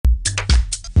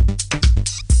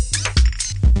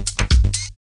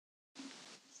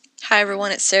Hi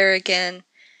everyone, it's Sarah again.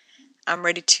 I'm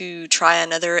ready to try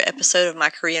another episode of my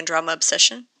Korean drama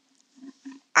obsession.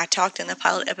 I talked in the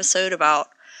pilot episode about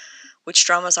which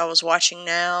dramas I was watching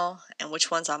now and which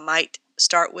ones I might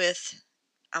start with.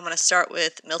 I'm going to start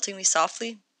with Melting Me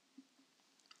Softly.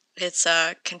 It's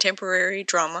a contemporary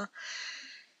drama.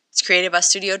 It's created by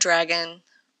Studio Dragon,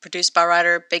 produced by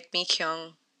writer Baek Mi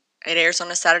Kyung. It airs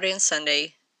on a Saturday and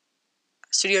Sunday.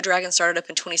 Studio Dragon started up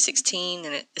in 2016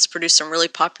 and it's produced some really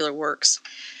popular works.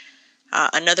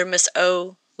 Another Miss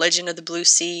O, Legend of the Blue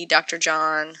Sea, Dr.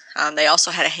 John. They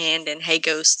also had a hand in Hey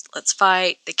Ghost, Let's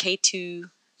Fight, The K2,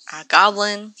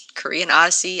 Goblin, Korean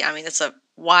Odyssey. I mean, it's a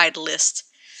wide list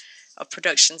of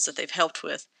productions that they've helped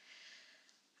with.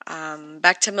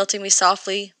 Back to Melting Me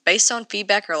Softly. Based on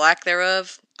feedback or lack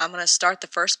thereof, I'm going to start the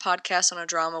first podcast on a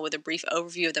drama with a brief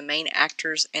overview of the main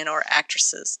actors and or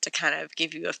actresses to kind of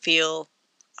give you a feel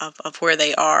of where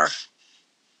they are.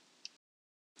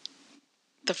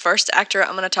 The first actor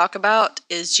I'm going to talk about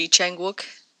is Ji Chang Wook.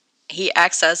 He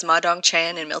acts as Ma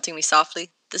Dong-chan in Melting Me Softly.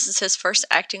 This is his first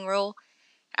acting role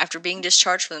after being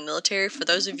discharged from the military. For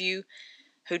those of you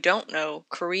who don't know,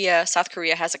 South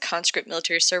Korea has a conscript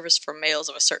military service for males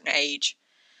of a certain age.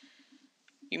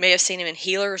 You may have seen him in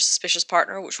Healer or Suspicious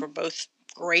Partner, which were both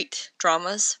great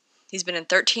dramas. He's been in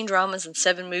 13 dramas and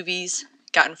 7 movies,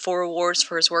 gotten 4 awards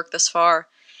for his work thus far.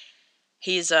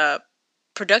 He's a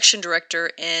production director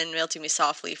in Melting Me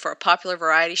Softly for a popular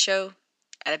variety show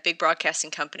at a big broadcasting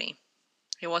company.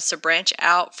 He wants to branch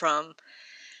out from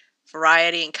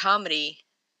variety and comedy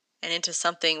and into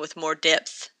something with more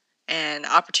depth, and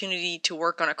opportunity to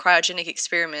work on a cryogenic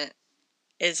experiment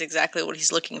is exactly what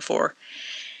he's looking for.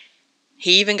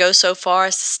 He even goes so far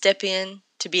as to step in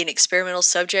to be an experimental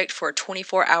subject for a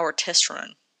 24-hour test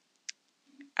run.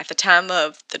 At the time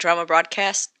of the drama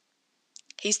broadcast,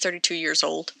 he's 32 years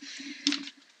old.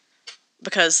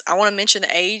 Because I want to mention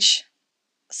the age,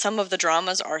 some of the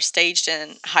dramas are staged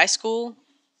in high school.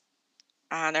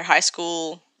 They're high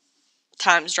school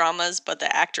times dramas, but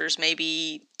the actors may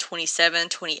be 27,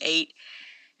 28.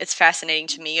 It's fascinating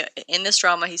to me. In this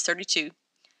drama, he's 32.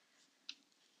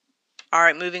 All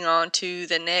right, moving on to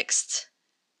the next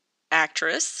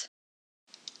actress.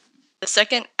 The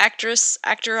second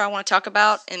actor I want to talk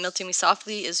about in Melting Me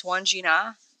Softly is Jin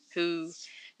Ah, who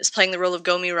is playing the role of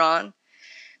Go Mi Ran.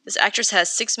 This actress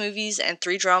has 6 movies and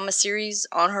 3 drama series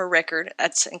on her record.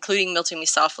 That's including Melting Me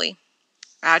Softly.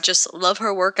 I just love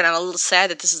her work, and I'm a little sad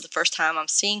that this is the first time I'm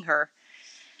seeing her.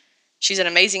 She's an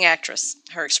amazing actress.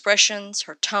 Her expressions,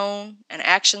 her tone, and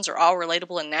actions are all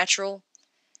relatable and natural.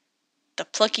 The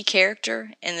plucky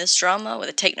character in this drama with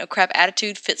a take-no-crap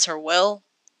attitude fits her well.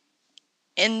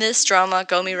 In this drama,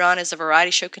 Go Mi Ran is a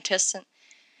variety show contestant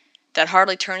that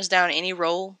hardly turns down any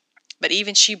role, but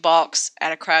even she balks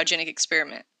at a cryogenic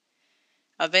experiment.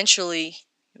 Eventually,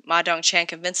 Ma Dong-chan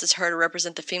convinces her to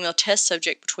represent the female test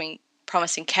subject between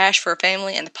promising cash for her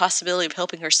family and the possibility of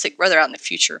helping her sick brother out in the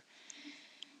future.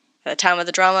 At the time of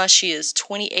the drama, she is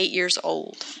 28 years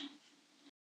old.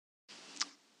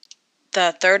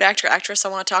 The third actress I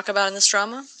want to talk about in this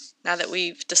drama, now that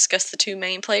we've discussed the 2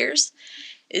 main players,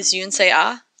 is Yoon Se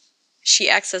Ah. She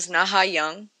acts as Na-ha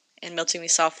Young in Melting Me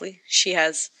Softly. She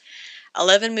has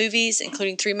 11 movies,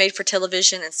 including 3 made for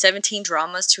television and 17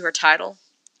 dramas to her title.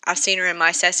 I've seen her in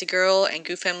My Sassy Girl and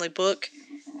Goo Family Book,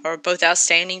 are both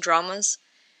outstanding dramas.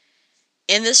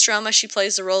 In this drama, she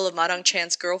plays the role of Ma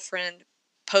Dong-chan's girlfriend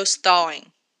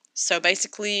post-thawing. So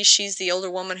basically, she's the older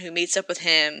woman who meets up with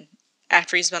him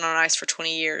after he's been on ice for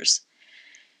 20 years.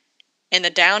 In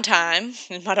the downtime,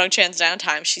 in Ma Dong-chan's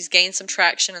downtime, she's gained some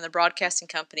traction in the broadcasting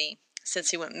company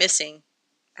since he went missing,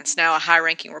 and is now a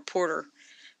high-ranking reporter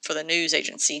for the news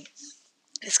agency.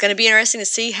 It's going to be interesting to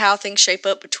see how things shape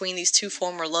up between these 2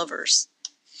 former lovers,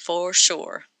 for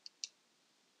sure.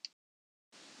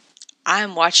 I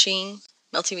am watching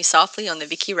Melting Me Softly on the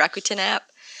Viki Rakuten app.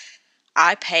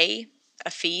 I pay a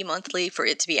fee monthly for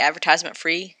it to be advertisement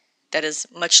free. That is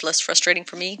much less frustrating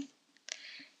for me,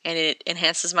 and it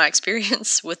enhances my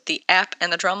experience with the app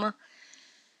and the drama.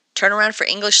 Turnaround for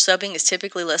English subbing is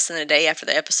typically less than a day after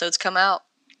the episodes come out,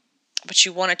 but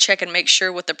you want to check and make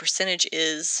sure what the percentage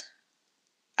is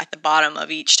at the bottom of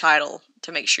each title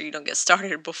to make sure you don't get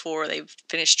started before they've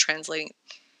finished translating.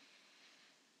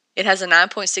 It has a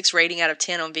 9.6 rating out of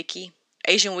 10 on Viki.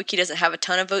 Asian Wiki doesn't have a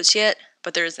ton of votes yet,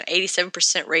 but there is an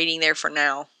 87% rating there for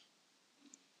now.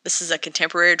 This is a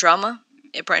contemporary drama.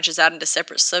 It branches out into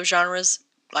separate subgenres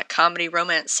like comedy,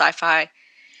 romance, sci-fi,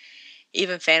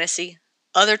 even fantasy.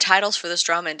 Other titles for this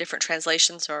drama in different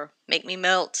translations are Make Me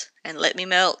Melt and Let Me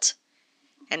Melt,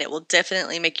 and it will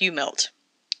definitely make you melt.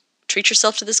 Treat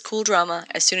yourself to this cool drama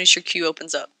as soon as your queue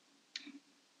opens up.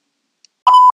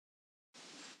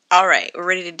 Alright, we're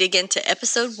ready to dig into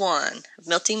episode 1 of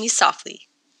Melting Me Softly.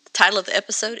 The title of the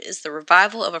episode is The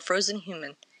Revival of a Frozen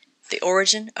Human, The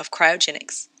Origin of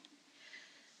Cryogenics.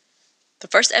 The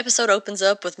first episode opens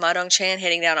up with Ma Dong-chan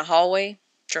heading down a hallway,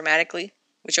 dramatically,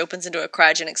 which opens into a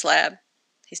cryogenics lab.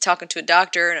 He's talking to a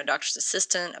doctor and a doctor's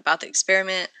assistant about the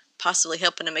experiment, possibly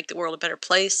helping to make the world a better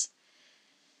place.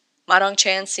 Ma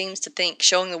Dong-chan seems to think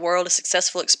showing the world a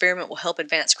successful experiment will help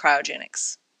advance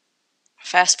cryogenics.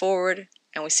 Fast forward,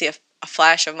 and we see a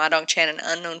flash of Ma Dong-chan and an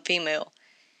unknown female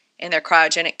in their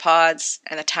cryogenic pods,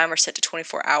 and the timer set to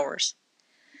 24 hours.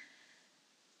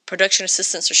 Production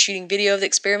assistants are shooting video of the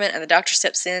experiment, and the doctor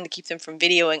steps in to keep them from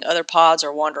videoing other pods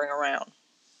or wandering around.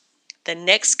 The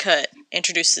next cut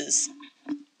introduces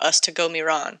us to Go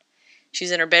Mi-ran.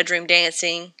 She's in her bedroom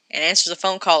dancing and answers a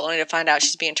phone call only to find out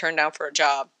she's being turned down for a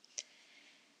job.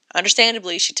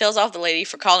 Understandably, she tells off the lady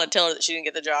for calling to tell her that she didn't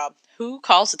get the job. Who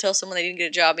calls to tell someone they didn't get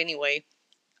a job anyway?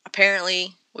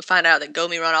 Apparently, we find out that Go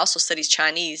Mi-ran also studies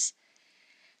Chinese,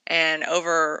 and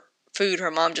over food, her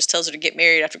mom just tells her to get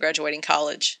married after graduating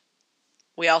college.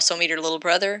 We also meet her little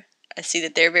brother and see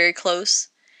that they're very close.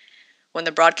 When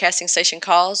the broadcasting station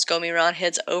calls, Go Mi-ran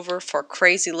heads over for a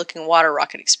crazy-looking water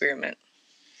rocket experiment.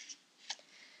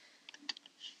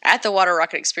 At the water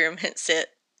rocket experiment set,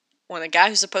 when the guy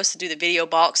who's supposed to do the video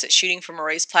balks at shooting from a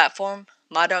raised platform,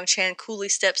 Ma Dong-chan coolly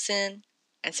steps in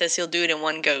and says he'll do it in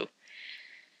one go.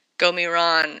 Go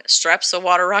Mi-ran straps a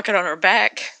water rocket on her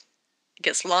back,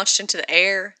 gets launched into the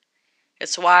air.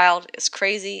 It's wild, it's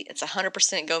crazy, it's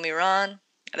 100% Go Mi-ran.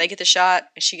 They get the shot,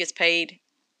 and she gets paid,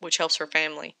 which helps her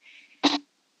family.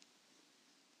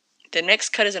 The next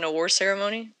cut is an award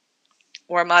ceremony,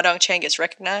 where Ma Dong-chan gets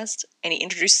recognized, and he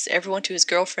introduces everyone to his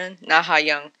girlfriend, Na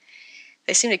Ha-young.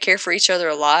 They seem to care for each other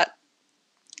a lot.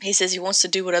 He says he wants to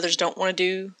do what others don't want to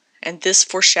do, and this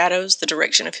foreshadows the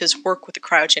direction of his work with the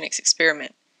cryogenics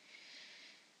experiment.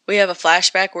 We have a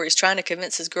flashback where he's trying to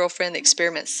convince his girlfriend the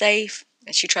experiment's safe,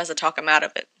 and she tries to talk him out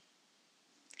of it.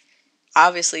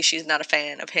 Obviously, she's not a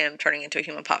fan of him turning into a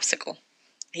human popsicle.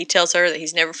 He tells her that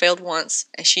he's never failed once,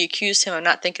 and she accused him of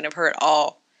not thinking of her at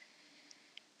all.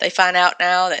 They find out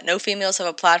now that no females have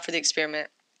applied for the experiment,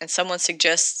 and someone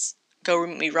suggests Go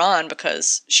Mi-ran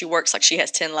because she works like she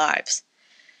has 10 lives.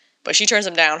 But she turns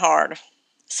him down hard,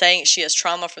 saying she has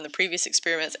trauma from the previous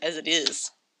experiments as it is.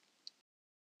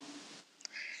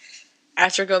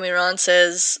 After Go Mi-ran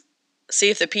says, see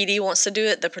if the PD wants to do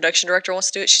it, the production director wants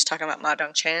to do it, she's talking about Ma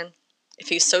Dong-chan. If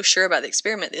he's so sure about the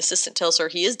experiment, the assistant tells her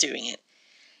he is doing it,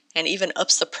 and even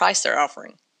ups the price they're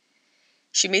offering.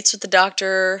 She meets with the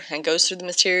doctor and goes through the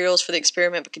materials for the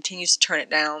experiment, but continues to turn it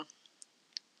down.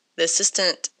 The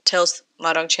assistant tells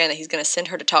Ma Dong-chan that he's going to send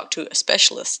her to talk to a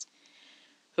specialist,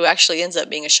 who actually ends up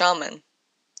being a shaman.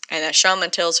 And that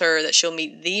shaman tells her that she'll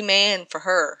meet the man for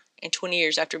her in 20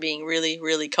 years after being really,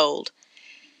 really cold.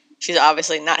 She's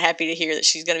obviously not happy to hear that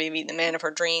she's going to be meeting the man of her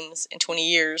dreams in 20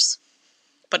 years,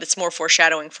 but it's more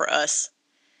foreshadowing for us.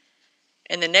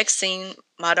 In the next scene,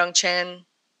 Ma Dong-chan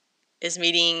is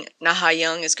meeting Na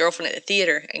Ha-young, his girlfriend, at the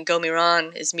theater, and Go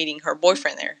Mi-ran is meeting her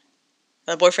boyfriend there.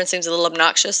 The boyfriend seems a little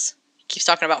obnoxious. He keeps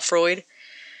talking about Freud.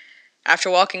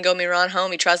 After walking Go Mi-ran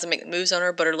home, he tries to make the moves on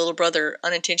her, but her little brother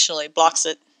unintentionally blocks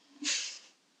it.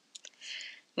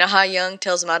 Na Ha-young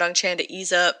tells Ma Dong-chan to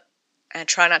ease up and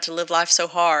try not to live life so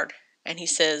hard. And he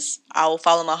says, I will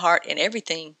follow my heart in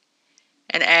everything.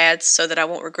 And adds, so that I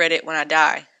won't regret it when I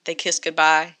die. They kiss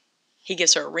goodbye. He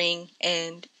gives her a ring,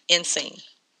 and end scene.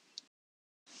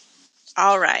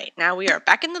 Alright, now we are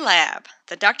back in the lab.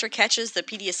 The doctor catches the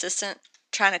PD assistant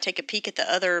trying to take a peek at the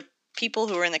other people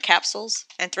who are in the capsules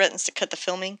and threatens to cut the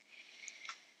filming.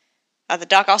 The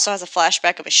doc also has a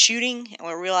flashback of a shooting, and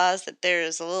we realize that there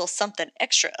is a little something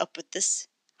extra up with this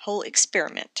whole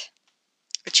experiment.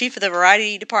 The chief of the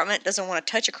variety department doesn't want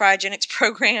to touch a cryogenics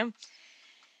program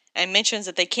and mentions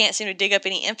that they can't seem to dig up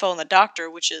any info on the doctor,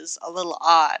 which is a little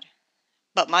odd.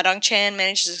 But Ma Dong-chan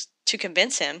manages to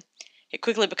convince him. It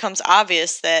quickly becomes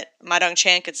obvious that Ma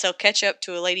Dong-chan could sell ketchup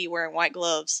to a lady wearing white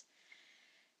gloves.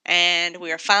 And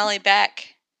we are finally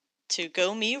back to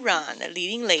Go Mi-ran, the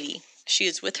leading lady. She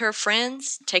is with her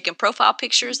friends, taking profile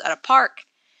pictures at a park.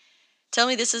 Tell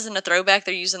me this isn't a throwback.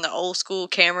 They're using the old school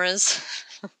cameras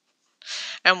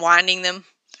and winding them.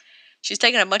 She's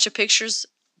taking a bunch of pictures,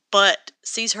 but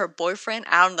sees her boyfriend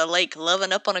out on the lake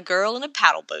loving up on a girl in a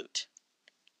paddle boat.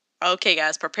 Okay,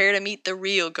 guys, prepare to meet the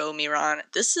real Go Mi-ran.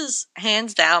 This is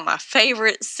hands down my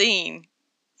favorite scene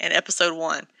in episode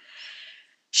 1.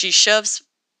 She shoves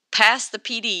past the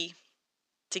PD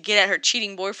to get at her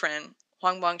cheating boyfriend,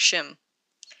 Hwang Bong-shim.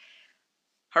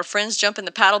 Her friends jump in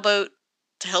the paddle boat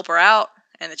to help her out,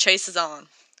 and the chase is on.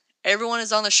 Everyone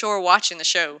is on the shore watching the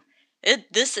show.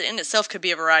 This in itself could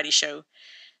be a variety show.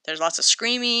 There's lots of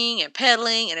screaming and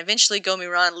pedaling, and eventually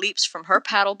Gomi-ran leaps from her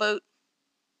paddle boat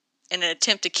in an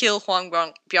attempt to kill Hwang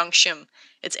Byung-shim.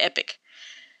 It's epic.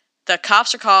 The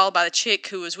cops are called by the chick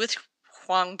who was with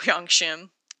Hwang Byung-shim,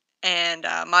 and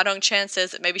Ma Dong-chan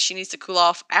says that maybe she needs to cool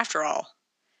off after all,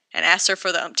 and asks her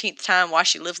for the umpteenth time why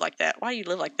she lives like that. Why do you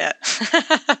live like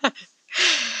that?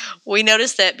 We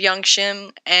noticed that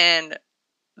Byung-shim and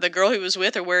the girl he was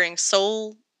with are wearing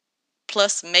soul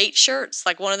plus mate shirts.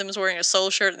 Like one of them is wearing a soul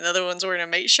shirt and the other one's wearing a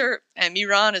mate shirt. And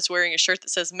Miran is wearing a shirt that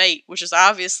says mate, which is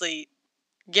obviously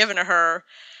given to her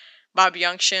by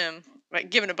Byung-shim, like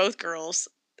given to both girls,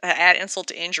 add insult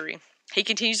to injury. He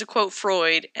continues to quote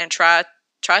Freud and tries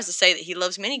to say that he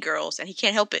loves many girls and he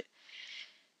can't help it.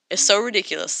 It's so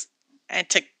ridiculous. And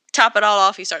to top it all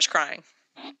off, he starts crying.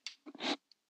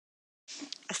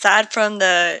 Aside from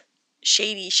the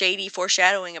shady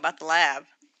foreshadowing about the lab,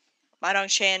 Ma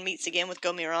Dong-chan meets again with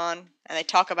Gomi-ran, and they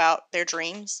talk about their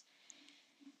dreams.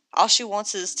 All she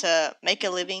wants is to make a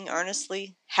living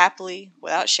earnestly, happily,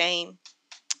 without shame.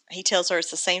 He tells her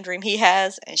it's the same dream he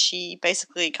has, and she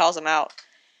basically calls him out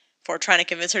for trying to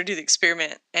convince her to do the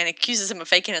experiment, and accuses him of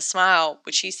faking a smile,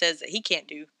 which he says that he can't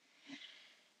do.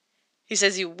 He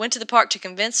says he went to the park to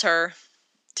convince her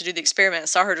to do the experiment and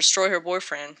saw her destroy her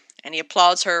boyfriend, and he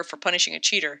applauds her for punishing a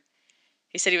cheater.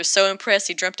 He said he was so impressed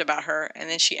he dreamt about her, and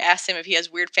then she asked him if he has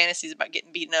weird fantasies about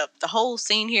getting beaten up. The whole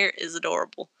scene here is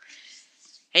adorable.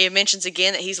 He mentions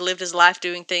again that he's lived his life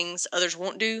doing things others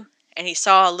won't do, and he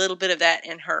saw a little bit of that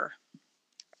in her.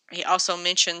 He also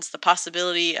mentions the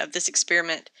possibility of this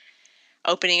experiment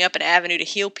opening up an avenue to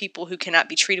heal people who cannot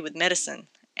be treated with medicine,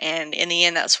 and in the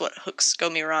end that's what hooks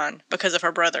Gomi-ran because of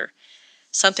her brother.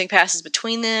 Something passes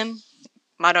between them.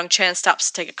 Ma Dong-chan stops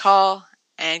to take a call,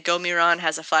 and Gomi-ran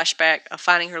has a flashback of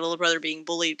finding her little brother being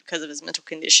bullied because of his mental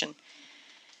condition.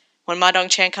 When Ma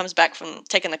Dong-chan comes back from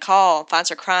taking the call and finds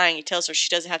her crying, he tells her she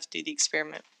doesn't have to do the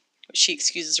experiment, but she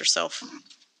excuses herself.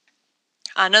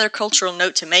 Another cultural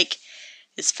note to make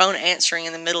is phone answering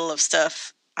in the middle of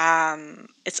stuff.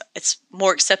 It's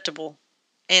more acceptable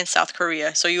in South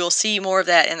Korea, so you will see more of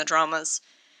that in the dramas.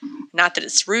 Not that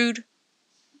it's rude,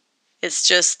 it's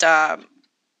just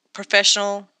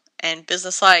professional and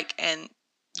businesslike, and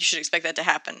you should expect that to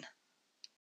happen.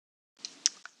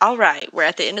 Alright, we're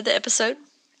at the end of the episode.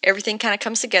 Everything kind of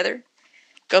comes together.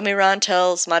 Gomi-ran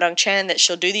tells Ma Dong-chan that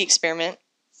she'll do the experiment,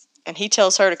 and he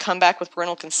tells her to come back with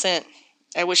parental consent,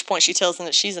 at which point she tells him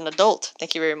that she's an adult.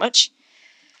 Thank you very much.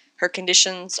 Her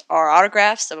conditions are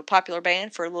autographs of a popular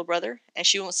band for her little brother, and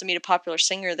she wants to meet a popular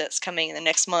singer that's coming in the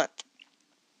next month.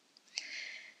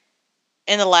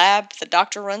 In the lab, the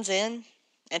doctor runs in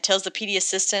and tells the PD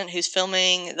assistant who's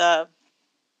filming the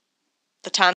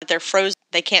time that they're frozen,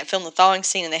 they can't film the thawing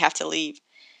scene and they have to leave.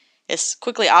 It's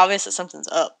quickly obvious that something's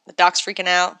up. The doc's freaking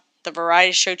out. The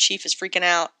variety show chief is freaking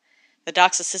out. The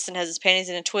doc's assistant has his panties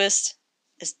in a twist.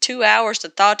 It's 2 hours to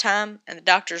thaw time, and the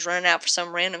doctor's running out for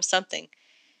some random something.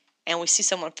 And we see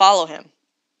someone follow him.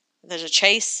 There's a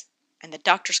chase, and the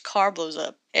doctor's car blows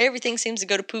up. Everything seems to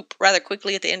go to poop rather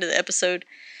quickly at the end of the episode.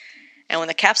 And when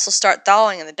the capsules start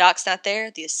thawing and the doc's not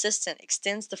there, the assistant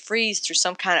extends the freeze through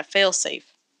some kind of failsafe.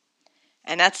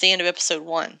 And that's the end of episode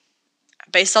 1.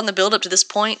 Based on the build up to this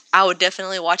point, I would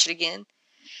definitely watch it again.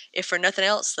 If for nothing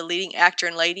else, the leading actor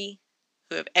and lady,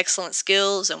 who have excellent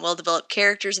skills and well-developed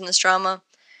characters in this drama.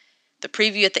 The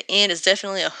preview at the end is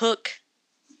definitely a hook.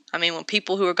 I mean, when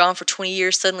people who are gone for 20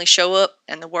 years suddenly show up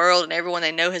and the world and everyone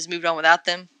they know has moved on without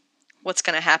them, what's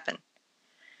going to happen?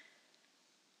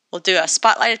 We'll do a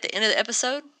spotlight at the end of the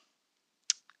episode.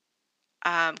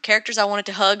 Characters I wanted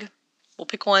to hug. We'll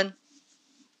pick one.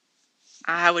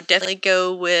 I would definitely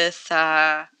go with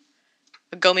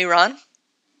Gomi-ran,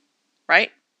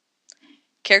 right?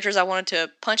 Characters I wanted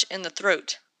to punch in the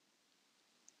throat.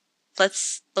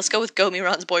 Let's go with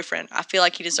Gomi-ran's boyfriend. I feel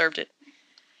like he deserved it.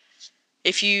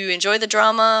 If you enjoyed the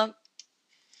drama,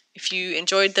 if you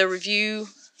enjoyed the review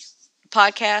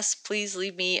podcast, please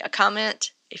leave me a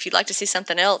comment. If you'd like to see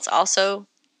something else, also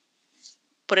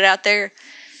put it out there.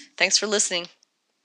 Thanks for listening.